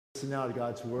Listen now to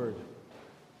God's word.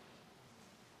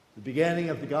 The beginning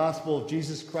of the gospel of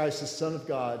Jesus Christ, the Son of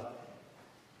God.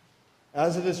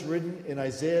 As it is written in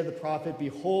Isaiah the prophet,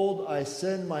 "Behold, I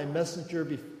send my messenger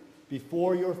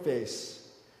before your face,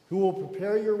 who will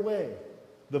prepare your way.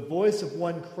 The voice of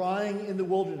one crying in the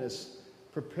wilderness,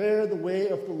 prepare the way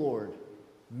of the Lord,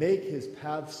 make his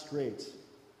path straight."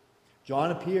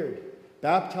 John appeared,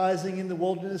 baptizing in the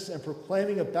wilderness and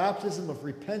proclaiming a baptism of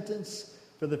repentance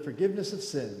for the forgiveness of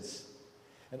sins.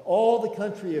 And all the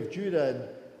country of Judah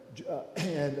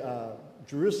and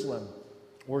Jerusalem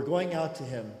were going out to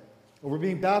him, and were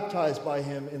being baptized by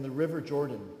him in the river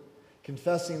Jordan,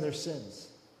 confessing their sins.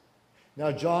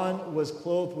 Now John was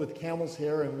clothed with camel's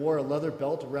hair and wore a leather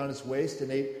belt around his waist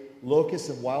and ate locusts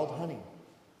and wild honey.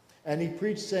 And he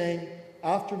preached, saying,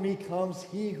 "After me comes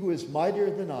he who is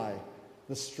mightier than I,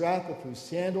 the strap of whose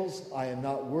sandals I am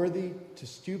not worthy to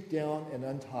stoop down and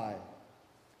untie.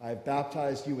 I have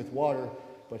baptized you with water,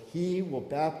 but he will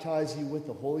baptize you with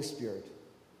the Holy Spirit."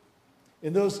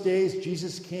 In those days,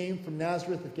 Jesus came from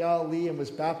Nazareth of Galilee and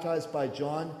was baptized by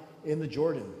John in the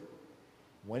Jordan.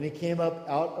 When he came up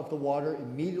out of the water,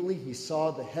 immediately he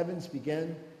saw the heavens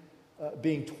began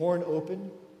being torn open,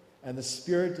 and the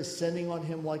Spirit descending on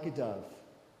him like a dove.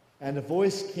 And a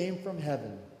voice came from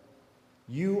heaven,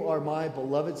 "You are my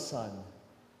beloved Son.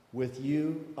 With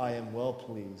you I am well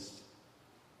pleased."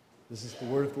 This is the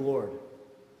word of the Lord.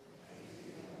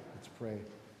 Let's pray.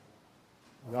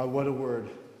 God, what a word.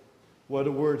 What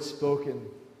a word spoken,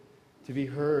 to be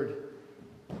heard,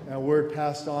 and a word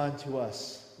passed on to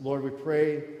us. Lord, we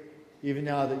pray even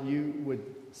now that you would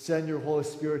send your Holy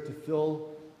Spirit to fill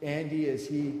Andy as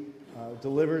he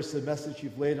delivers the message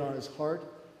you've laid on his heart.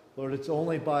 Lord, it's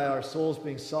only by our souls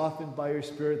being softened by your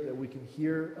Spirit that we can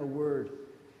hear a word.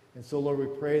 And so, Lord, we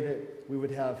pray that we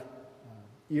would have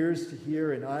ears to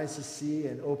hear and eyes to see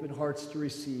and open hearts to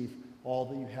receive all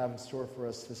that you have in store for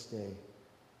us this day.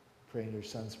 Pray in your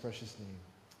Son's precious name.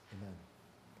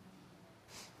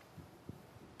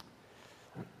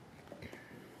 Amen.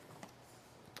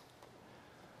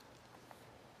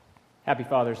 Happy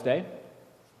Father's Day.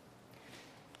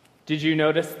 Did you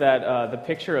notice that the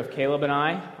picture of Caleb and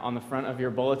I on the front of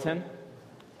your bulletin?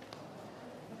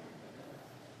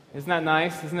 Isn't that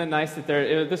nice? Isn't it nice that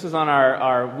this was on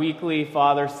our weekly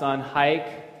father-son hike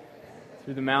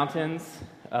through the mountains.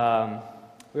 We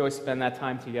always spend that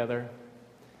time together.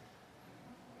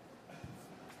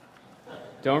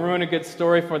 Don't ruin a good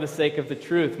story for the sake of the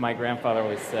truth, my grandfather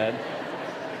always said.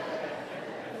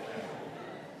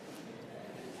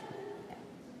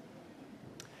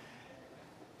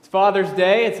 It's Father's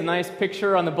Day. It's a nice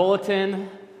picture on the bulletin.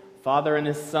 Father and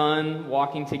his son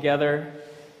walking together.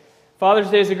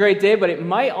 Father's Day is a great day, but it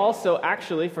might also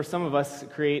actually, for some of us,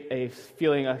 create a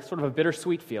feeling, a sort of a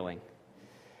bittersweet feeling.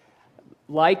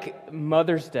 Like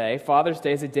Mother's Day, Father's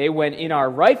Day is a day when in our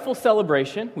rightful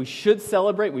celebration, we should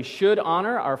celebrate, we should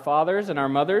honor our fathers and our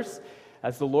mothers.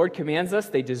 As the Lord commands us,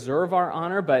 they deserve our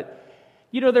honor. But,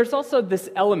 there's also this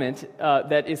element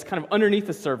that is kind of underneath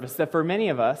the surface that for many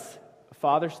of us,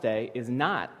 Father's Day is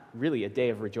not really a day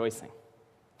of rejoicing.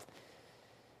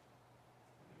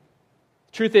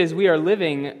 Truth is, we are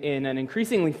living in an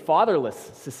increasingly fatherless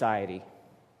society.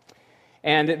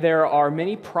 And there are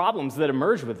many problems that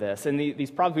emerge with this. And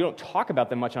these problems, we don't talk about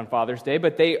them much on Father's Day,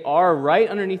 but they are right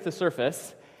underneath the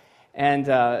surface. And,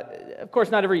 of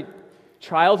course, not every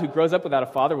child who grows up without a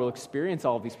father will experience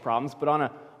all of these problems. But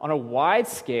on a wide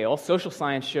scale, social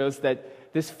science shows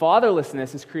that this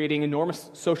fatherlessness is creating enormous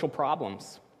social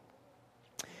problems.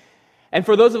 And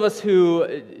for those of us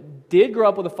who did grow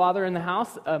up with a father in the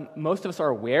house, most of us are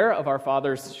aware of our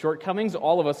father's shortcomings.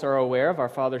 All of us are aware of our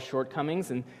father's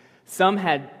shortcomings. And some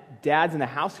had dads in the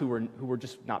house who were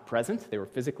just not present. They were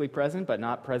physically present, but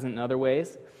not present in other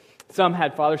ways. Some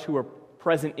had fathers who were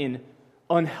present in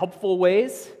unhelpful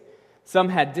ways. Some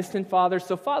had distant fathers.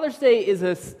 So Father's Day is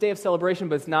a day of celebration,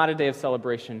 but it's not a day of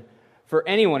celebration for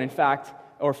anyone, in fact,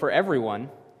 or for everyone.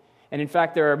 And in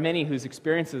fact, there are many whose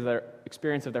experience of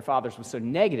their fathers was so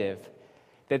negative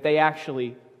that they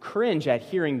actually cringe at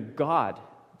hearing God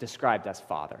described as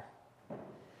Father.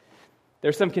 There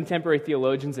are some contemporary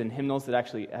theologians and hymnals that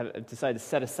actually have decided to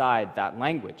set aside that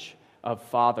language of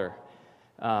father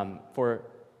for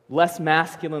less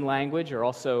masculine language, or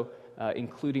also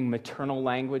including maternal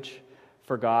language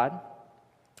for God,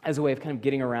 as a way of kind of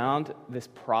getting around this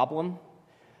problem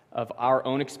of our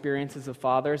own experiences of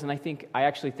fathers. And I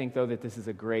actually think, though, that this is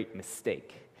a great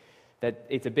mistake. That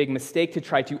it's a big mistake to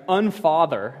try to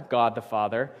unfather God the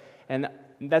Father. And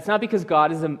that's not because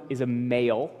God is a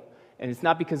male, and it's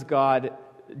not because God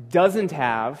doesn't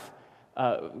have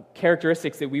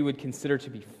characteristics that we would consider to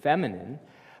be feminine,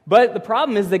 But the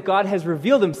problem is that God has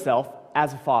revealed himself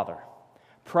as a father.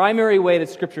 Primary way that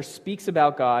Scripture speaks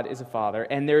about God is a father,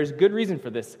 and there is good reason for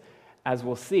this, as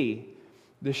we'll see.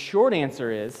 The short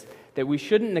answer is that we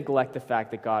shouldn't neglect the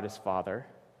fact that God is Father,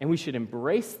 and we should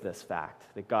embrace this fact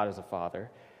that God is a Father,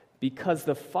 because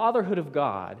the fatherhood of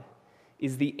God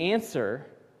is the answer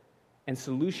and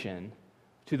solution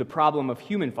to the problem of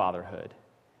human fatherhood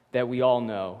that we all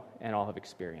know and all have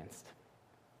experienced.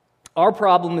 Our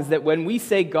problem is that when we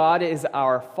say God is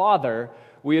our Father,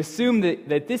 we assume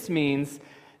that this means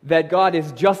that God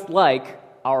is just like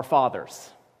our fathers.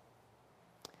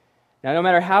 Now, no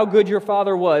matter how good your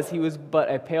father was, he was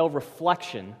but a pale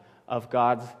reflection of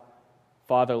God's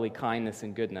fatherly kindness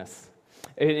and goodness.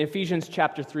 In Ephesians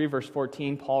chapter 3, verse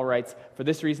 14, Paul writes, "For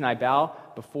this reason I bow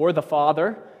before the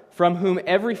Father, from whom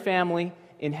every family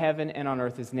in heaven and on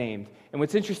earth is named." And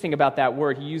what's interesting about that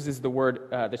word, he uses the word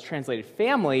that's translated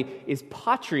family, is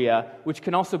patria, which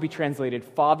can also be translated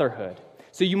fatherhood.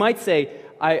 So you might say,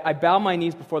 I bow my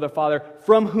knees before the Father,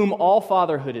 from whom all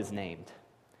fatherhood is named.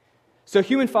 So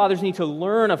human fathers need to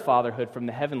learn of fatherhood from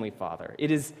the Heavenly Father.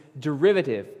 It is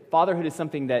derivative. Fatherhood is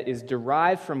something that is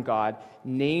derived from God,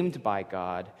 named by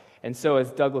God. And so,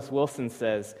 as Douglas Wilson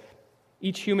says,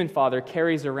 each human father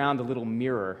carries around a little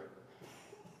mirror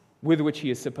with which he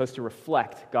is supposed to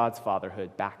reflect God's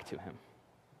fatherhood back to him.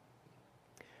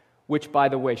 Which, by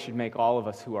the way, should make all of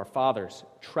us who are fathers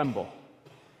tremble.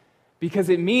 Because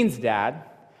it means, Dad,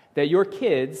 that your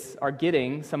kids are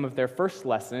getting some of their first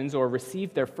lessons or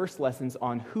received their first lessons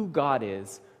on who God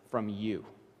is from you.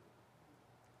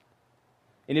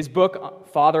 In his book,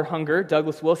 Father Hunger,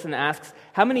 Douglas Wilson asks,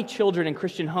 how many children in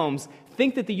Christian homes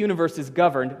think that the universe is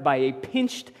governed by a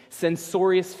pinched,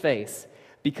 censorious face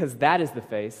because that is the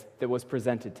face that was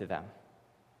presented to them?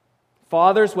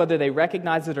 Fathers, whether they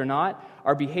recognize it or not,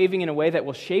 are behaving in a way that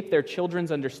will shape their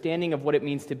children's understanding of what it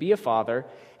means to be a father,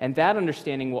 and that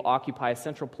understanding will occupy a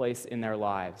central place in their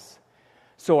lives.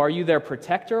 So are you their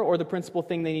protector or the principal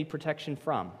thing they need protection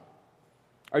from?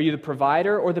 Are you the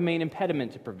provider or the main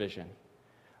impediment to provision?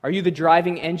 Are you the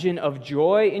driving engine of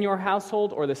joy in your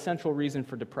household or the central reason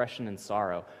for depression and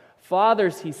sorrow?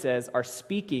 Fathers, he says, are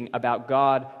speaking about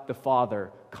God the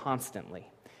Father constantly.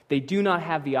 They do not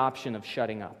have the option of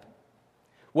shutting up.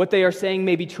 What they are saying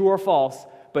may be true or false,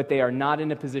 but they are not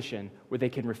in a position where they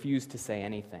can refuse to say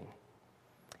anything.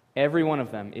 Every one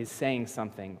of them is saying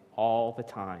something all the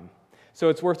time. So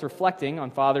it's worth reflecting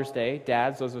on Father's Day,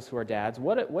 dads, those of us who are dads,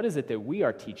 what is it that we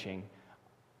are teaching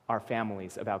our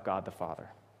families about God the Father?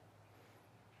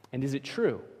 And is it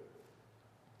true?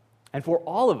 And for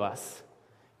all of us,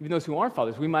 even those who aren't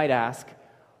fathers, we might ask,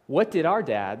 what did our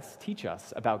dads teach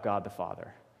us about God the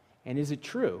Father? And is it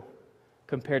true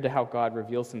compared to how God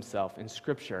reveals himself in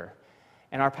Scripture?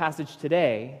 And our passage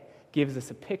today gives us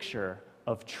a picture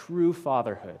of true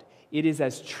fatherhood. It is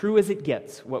as true as it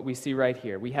gets, what we see right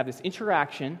here. We have this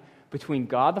interaction between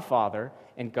God the Father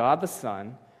and God the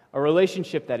Son, a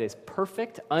relationship that is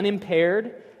perfect,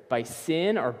 unimpaired by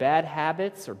sin or bad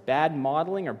habits or bad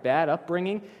modeling or bad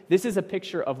upbringing. This is a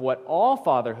picture of what all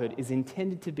fatherhood is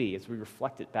intended to be as we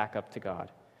reflect it back up to God.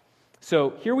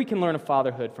 So here we can learn of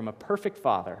fatherhood from a perfect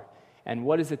father. And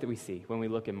what is it that we see when we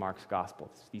look in Mark's Gospel?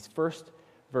 These first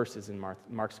verses in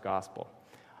Mark's Gospel.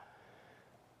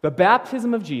 The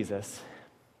baptism of Jesus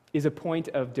is a point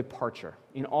of departure.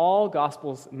 In all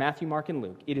Gospels, Matthew, Mark, and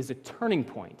Luke, it is a turning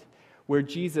point where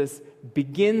Jesus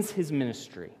begins his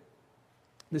ministry.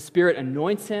 The Spirit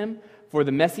anoints him for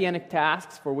the messianic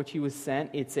tasks for which he was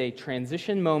sent. It's a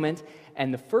transition moment,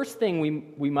 and the first thing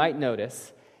we might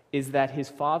notice is that his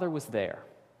Father was there.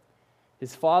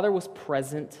 His Father was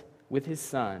present with his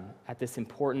Son at this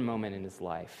important moment in his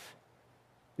life.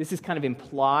 This is kind of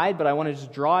implied, but I want to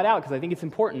just draw it out because I think it's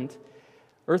important.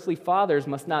 Earthly fathers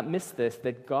must not miss this,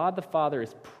 that God the Father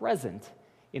is present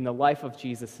in the life of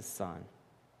Jesus' Son.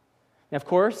 Now, of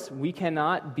course, we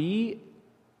cannot be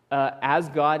as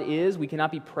God is. We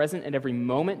cannot be present at every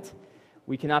moment.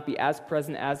 We cannot be as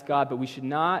present as God, but we should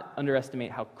not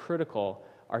underestimate how critical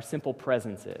our simple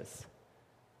presence is.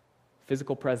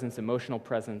 Physical presence, emotional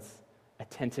presence,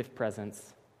 attentive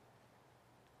presence.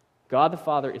 God the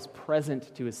Father is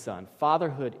present to his Son.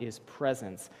 Fatherhood is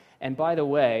presence. And by the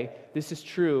way, this is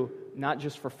true not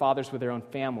just for fathers with their own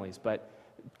families, but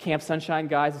Camp Sunshine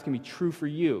guys, it's going to be true for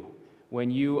you. When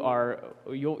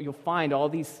you'll find all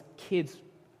these kids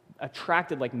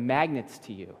attracted like magnets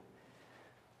to you.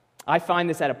 I find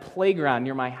this at a playground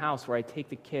near my house where I take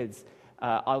the kids.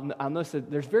 I'll notice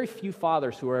that there's very few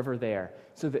fathers who are ever there.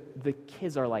 So the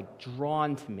kids are like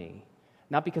drawn to me.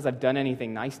 Not because I've done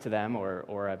anything nice to them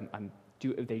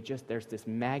there's this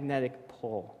magnetic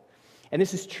pull. And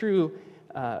this is true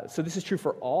so this is true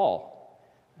for all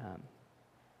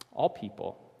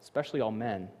people, especially all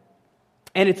men.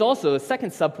 And it's also, a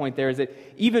second subpoint there is that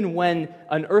even when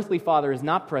an earthly father is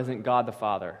not present, God the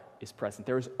Father is present.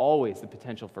 There is always the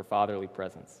potential for fatherly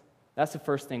presence. That's the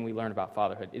first thing we learn about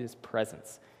fatherhood. It is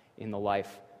presence in the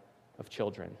life of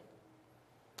children.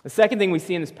 The second thing we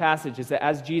see in this passage is that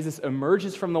as Jesus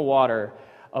emerges from the water,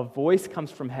 a voice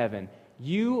comes from heaven.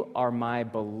 You are my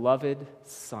beloved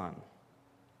Son.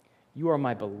 You are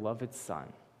my beloved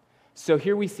Son. So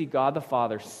here we see God the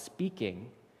Father speaking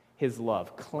his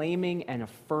love, claiming and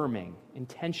affirming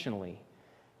intentionally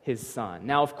his Son.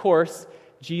 Now, of course,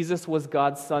 Jesus was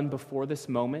God's Son before this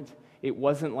moment. It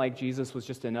wasn't like Jesus was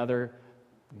just another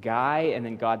guy, and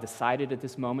then God decided at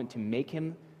this moment to make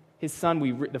him his Son.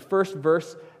 The first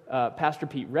verse Pastor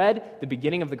Pete read, the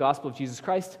beginning of the gospel of Jesus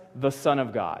Christ, the Son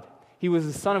of God. He was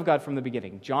the Son of God from the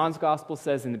beginning. John's gospel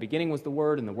says, in the beginning was the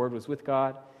Word, and the Word was with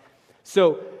God.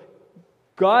 So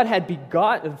God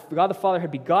the Father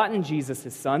had begotten Jesus,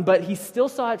 his Son, but he still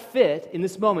saw it fit in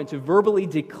this moment to verbally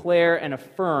declare and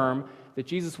affirm that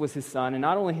Jesus was his Son, and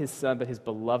not only his Son, but his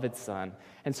beloved Son.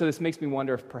 And so this makes me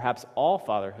wonder if perhaps all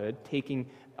fatherhood,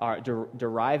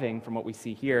 deriving from what we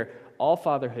see here, all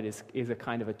fatherhood is a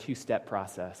kind of a two-step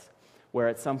process, where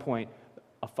at some point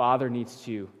a father needs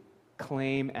to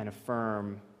claim and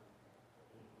affirm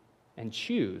and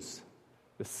choose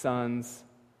the sons,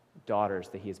 daughters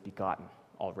that he has begotten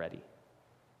already.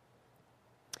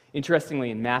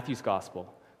 Interestingly, in Matthew's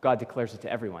gospel, God declares it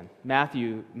to everyone.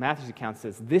 Matthew's account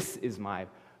says, "This is my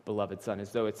beloved Son,"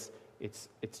 as though it's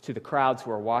to the crowds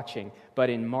who are watching. But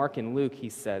in Mark and Luke, he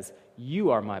says, "You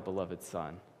are my beloved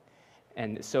Son."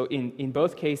 And so in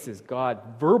both cases,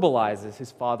 God verbalizes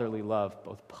his fatherly love,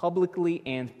 both publicly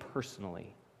and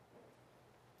personally.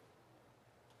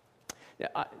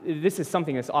 This is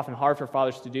something that's often hard for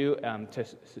fathers to do,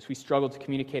 as we struggle to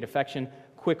communicate affection.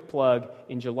 Quick plug,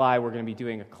 in July we're going to be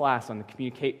doing a class on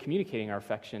communicating our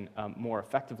affection more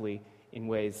effectively in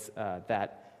ways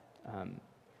that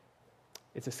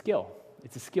it's a skill.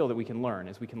 It's a skill that we can learn,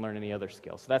 as we can learn any other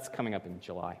skill. So that's coming up in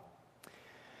July.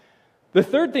 The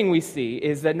third thing we see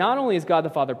is that not only is God the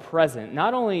Father present,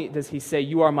 not only does he say,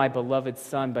 "You are my beloved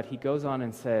Son," but he goes on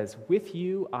and says, "With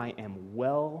you I am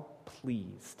well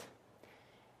pleased."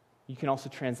 You can also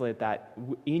translate that,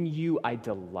 "In you I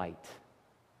delight."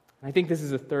 And I think this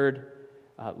is a third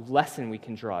lesson we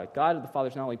can draw. God the Father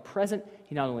is not only present,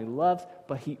 he not only loves,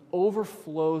 but he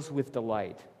overflows with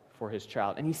delight for his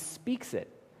child. And he speaks it.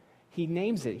 He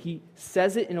names it. He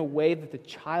says it in a way that the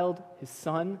child, his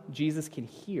Son, Jesus, can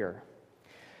hear.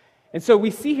 And so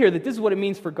we see here that this is what it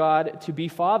means for God to be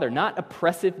Father, not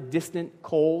oppressive, distant,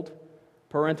 cold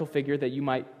parental figure that you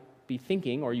might be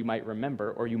thinking, or you might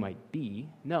remember, or you might be.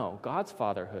 No, God's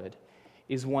fatherhood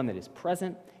is one that is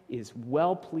present, is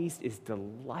well pleased, is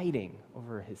delighting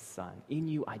over his Son. In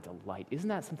you I delight. Isn't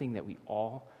that something that we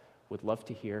all would love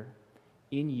to hear?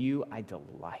 In you I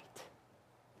delight.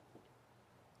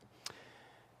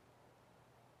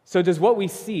 So does what we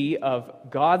see of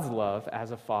God's love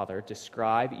as a father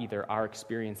describe either our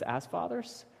experience as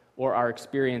fathers or our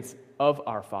experience of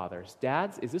our fathers?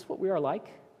 Dads, is this what we are like?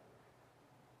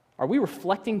 Are we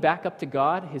reflecting back up to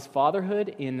God his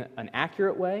fatherhood in an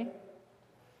accurate way?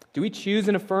 Do we choose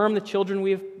and affirm the children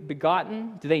we have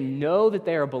begotten? Do they know that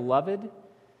they are beloved?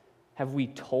 Have we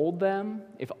told them?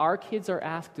 If our kids are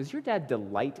asked, "Does your dad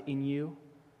delight in you?"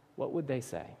 what would they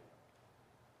say?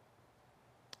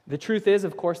 The truth is,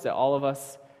 of course, that all of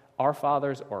us are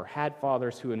fathers or had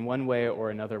fathers who in one way or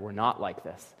another were not like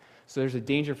this. So there's a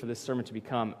danger for this sermon to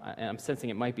become, and I'm sensing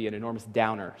it might be, an enormous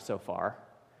downer so far.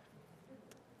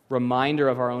 Reminder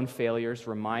of our own failures,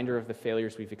 reminder of the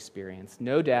failures we've experienced.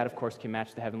 No dad, of course, can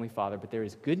match the Heavenly Father, but there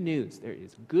is good news. There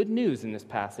is good news in this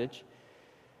passage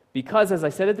because, as I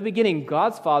said at the beginning,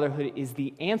 God's fatherhood is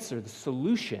the answer, the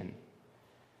solution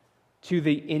to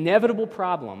the inevitable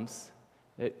problems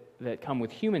that come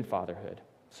with human fatherhood.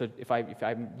 So if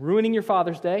I'm ruining your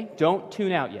Father's Day, don't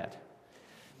tune out yet.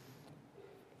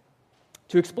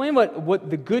 To explain what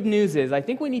the good news is, I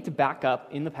think we need to back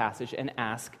up in the passage and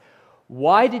ask,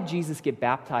 why did Jesus get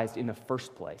baptized in the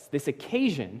first place? This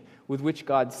occasion with which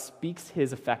God speaks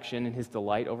his affection and his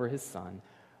delight over his Son.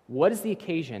 What is the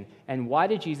occasion, and why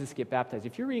did Jesus get baptized?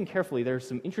 If you're reading carefully, there's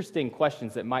some interesting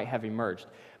questions that might have emerged.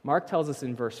 Mark tells us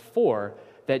in verse 4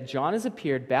 that John has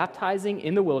appeared baptizing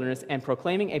in the wilderness and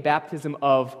proclaiming a baptism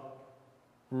of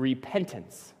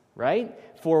repentance, right?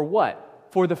 For what?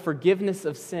 For the forgiveness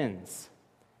of sins.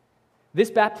 This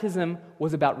baptism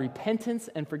was about repentance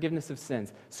and forgiveness of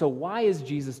sins. So why is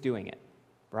Jesus doing it,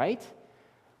 right?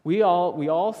 We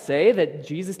all say that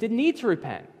Jesus didn't need to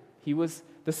repent. He was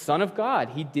the Son of God.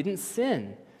 He didn't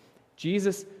sin.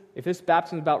 Jesus, if this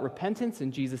baptism was about repentance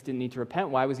and Jesus didn't need to repent,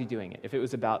 why was he doing it? If it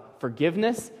was about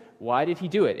forgiveness, why did he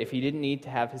do it if he didn't need to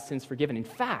have his sins forgiven? In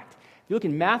fact, if you look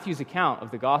in Matthew's account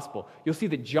of the gospel, you'll see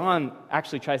that John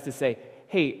actually tries to say,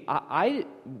 hey,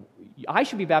 I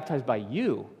should be baptized by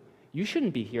you. You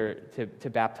shouldn't be here to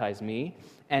baptize me.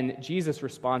 And Jesus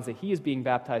responds that he is being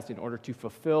baptized in order to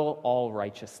fulfill all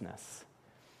righteousness.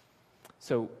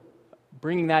 So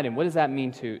bringing that in, what does that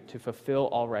mean to fulfill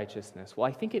all righteousness? Well,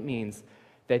 I think it means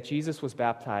that Jesus was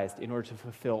baptized in order to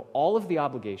fulfill all of the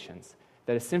obligations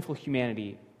that a sinful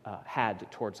humanity had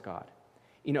towards God.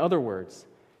 In other words,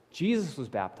 Jesus was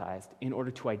baptized in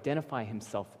order to identify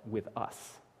himself with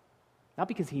us. Not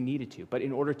because he needed to, but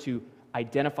in order to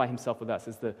identify himself with us.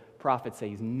 As the prophets say,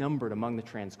 he's numbered among the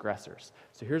transgressors.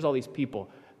 So here's all these people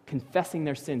confessing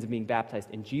their sins and being baptized,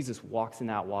 and Jesus walks in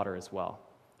that water as well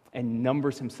and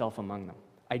numbers himself among them,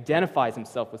 identifies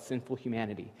himself with sinful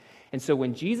humanity. And so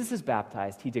when Jesus is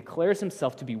baptized, he declares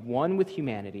himself to be one with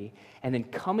humanity, and then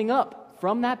coming up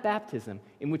from that baptism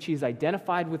in which he is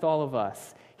identified with all of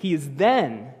us, he is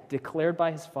then declared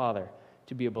by his Father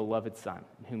to be a beloved Son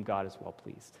in whom God is well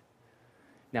pleased.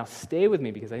 Now stay with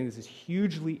me because I think this is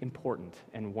hugely important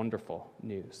and wonderful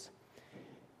news.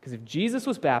 Because if Jesus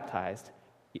was baptized,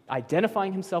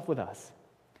 identifying himself with us,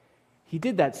 he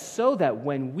did that so that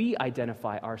when we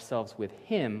identify ourselves with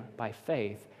him by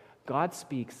faith, God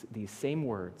speaks these same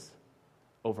words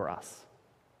over us.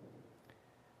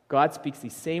 God speaks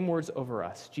these same words over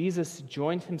us. Jesus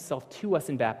joined himself to us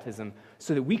in baptism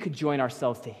so that we could join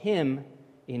ourselves to him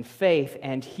in faith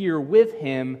and hear with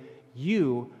him,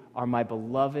 "You are my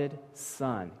beloved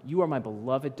Son. You are my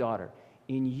beloved daughter.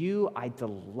 In you I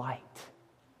delight."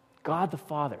 God the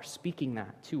Father speaking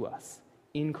that to us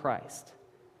in Christ.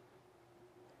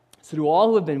 So to all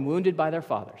who have been wounded by their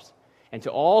fathers, and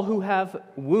to all who have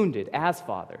wounded as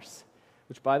fathers,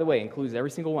 which by the way includes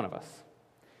every single one of us,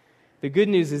 the good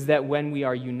news is that when we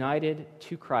are united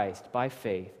to Christ by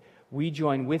faith, we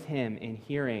join with him in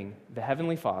hearing the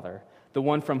Heavenly Father, the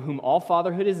one from whom all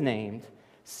fatherhood is named,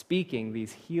 speaking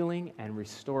these healing and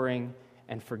restoring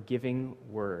and forgiving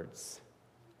words.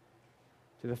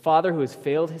 To the father who has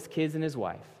failed his kids and his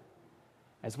wife,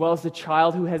 as well as the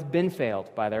child who has been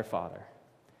failed by their father,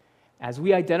 as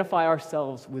we identify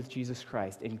ourselves with Jesus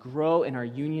Christ and grow in our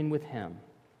union with him,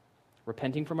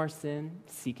 repenting from our sin,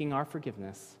 seeking our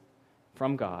forgiveness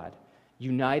from God,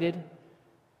 united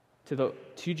to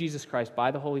Jesus Christ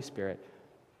by the Holy Spirit,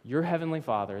 your Heavenly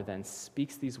Father then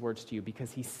speaks these words to you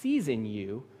because he sees in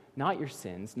you not your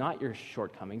sins, not your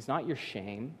shortcomings, not your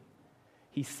shame.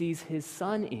 He sees his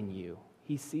Son in you.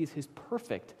 He sees his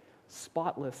perfect,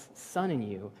 spotless Son in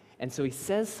you. And so he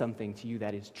says something to you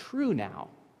that is true now.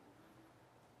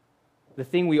 The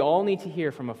thing we all need to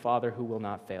hear from a Father who will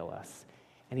not fail us.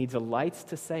 And he delights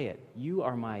to say it. You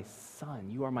are my Son.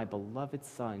 You are my beloved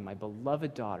Son, my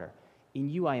beloved daughter. In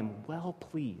you I am well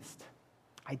pleased.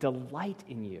 I delight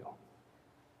in you.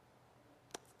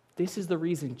 This is the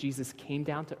reason Jesus came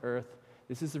down to earth.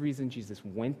 This is the reason Jesus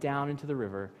went down into the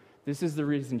river. This is the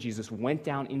reason Jesus went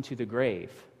down into the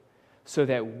grave, so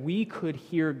that we could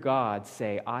hear God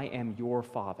say, "I am your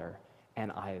Father,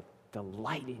 and I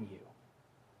delight in you."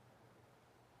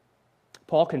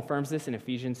 Paul confirms this in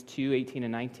Ephesians 2:18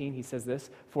 and 19. He says this,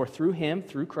 "For through him,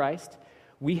 through Christ,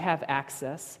 we have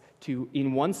access to,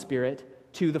 in one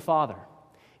Spirit, to the Father."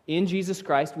 In Jesus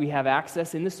Christ, we have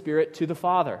access in the Spirit to the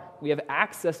Father. We have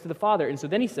access to the Father. And so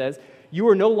then he says, "You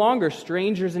are no longer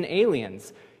strangers and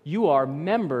aliens. You are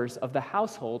members of the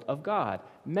household of God."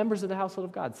 Members of the household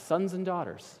of God, sons and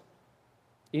daughters,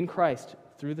 in Christ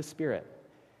through the Spirit.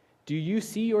 Do you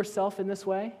see yourself in this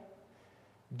way?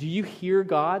 Do you hear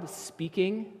God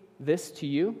speaking this to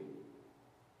you?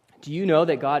 Do you know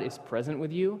that God is present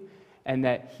with you and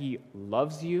that he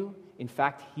loves you? In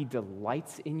fact, he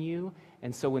delights in you.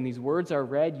 And so when these words are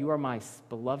read, "You are my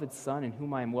beloved Son in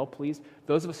whom I am well pleased,"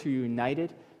 those of us who are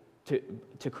united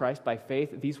to Christ by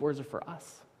faith, these words are for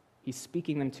us. He's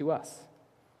speaking them to us.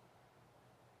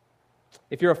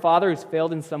 If you're a father who's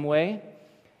failed in some way,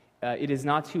 it is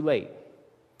not too late.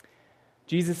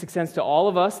 Jesus extends to all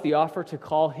of us the offer to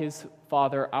call his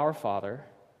Father our Father.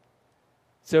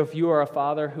 So if you are a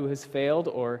father who has failed,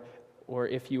 or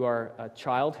if you are a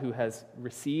child who has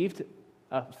received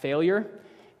a failure,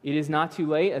 it is not too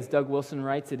late. As Doug Wilson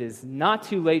writes, it is not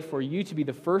too late for you to be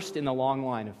the first in the long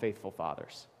line of faithful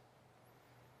fathers.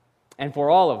 And for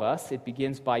all of us, it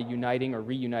begins by uniting or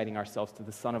reuniting ourselves to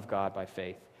the Son of God by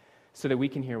faith, so that we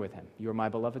can hear with him, "You are my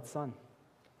beloved Son.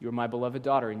 You are my beloved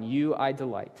daughter. In you I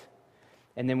delight."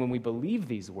 And then when we believe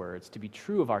these words to be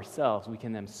true of ourselves, we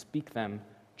can then speak them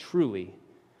truly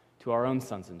to our own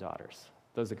sons and daughters,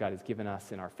 those that God has given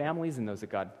us in our families and those that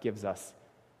God gives us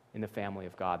in the family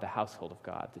of God, the household of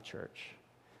God, the church.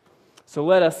 So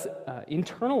let us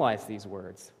internalize these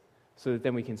words so that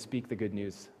then we can speak the good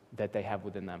news that they have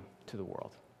within them to the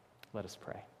world. Let us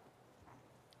pray.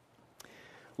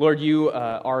 Lord, you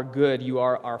are good. You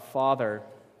are our Father.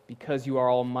 Because you are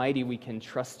almighty, we can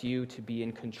trust you to be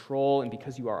in control, and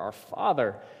because you are our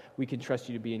Father, we can trust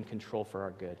you to be in control for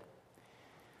our good.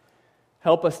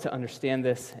 Help us to understand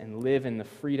this and live in the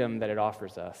freedom that it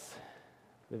offers us.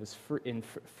 Live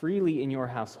freely in your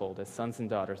household as sons and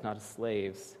daughters, not as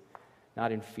slaves,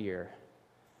 not in fear,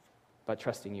 but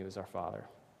trusting you as our Father.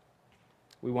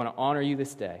 We want to honor you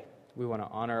this day. We want to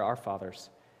honor our fathers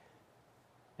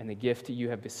and the gift you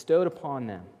have bestowed upon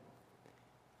them.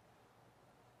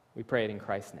 We pray it in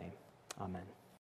Christ's name. Amen.